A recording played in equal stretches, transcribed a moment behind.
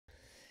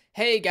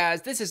Hey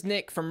guys, this is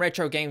Nick from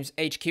RetroGames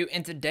HQ,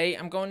 and today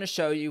I'm going to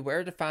show you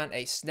where to find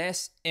a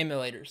SNES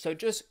emulator. So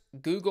just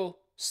Google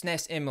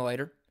SNES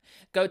emulator,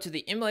 go to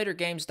the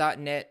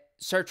emulatorgames.net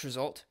search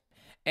result,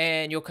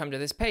 and you'll come to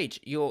this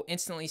page. You'll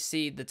instantly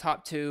see the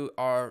top two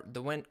are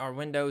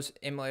Windows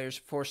emulators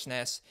for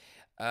SNES.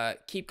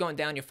 Keep going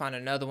down, you'll find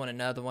another one.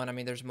 I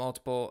mean, there's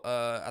multiple.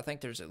 I think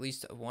there's at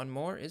least one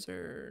more. Is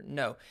there?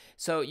 No.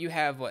 So you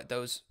have what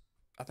those?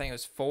 I think it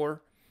was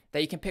four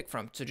that you can pick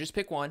from. So just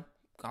pick one.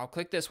 I'll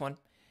click this one.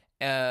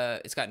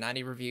 It's got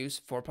 90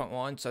 reviews,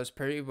 4.1, so it's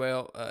pretty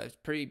well. It's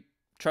pretty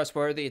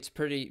trustworthy. It's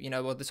pretty,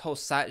 well, this whole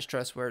site is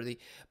trustworthy,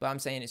 but I'm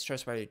saying it's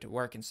trustworthy to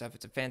work and stuff.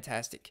 It's a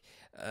fantastic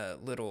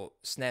little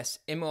SNES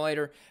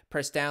emulator.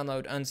 Press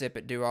download, unzip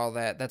it, do all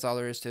that. That's all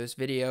there is to this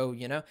video,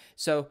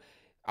 So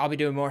I'll be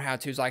doing more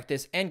how-tos like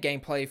this and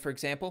gameplay. For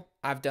example,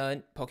 I've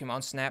done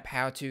Pokemon Snap,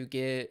 how to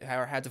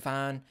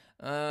find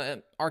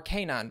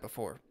Arcanine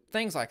before.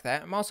 Things like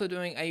that. I'm also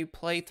doing a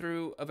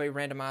playthrough of a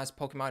randomized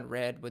Pokemon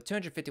Red with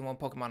 251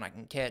 Pokemon I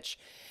can catch,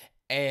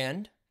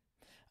 and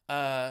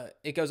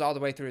it goes all the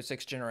way through the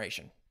 6th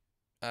generation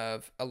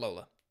of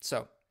Alola.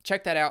 So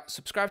check that out.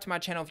 Subscribe to my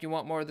channel if you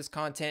want more of this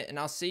content, and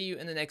I'll see you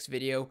in the next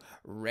video.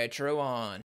 Retro on.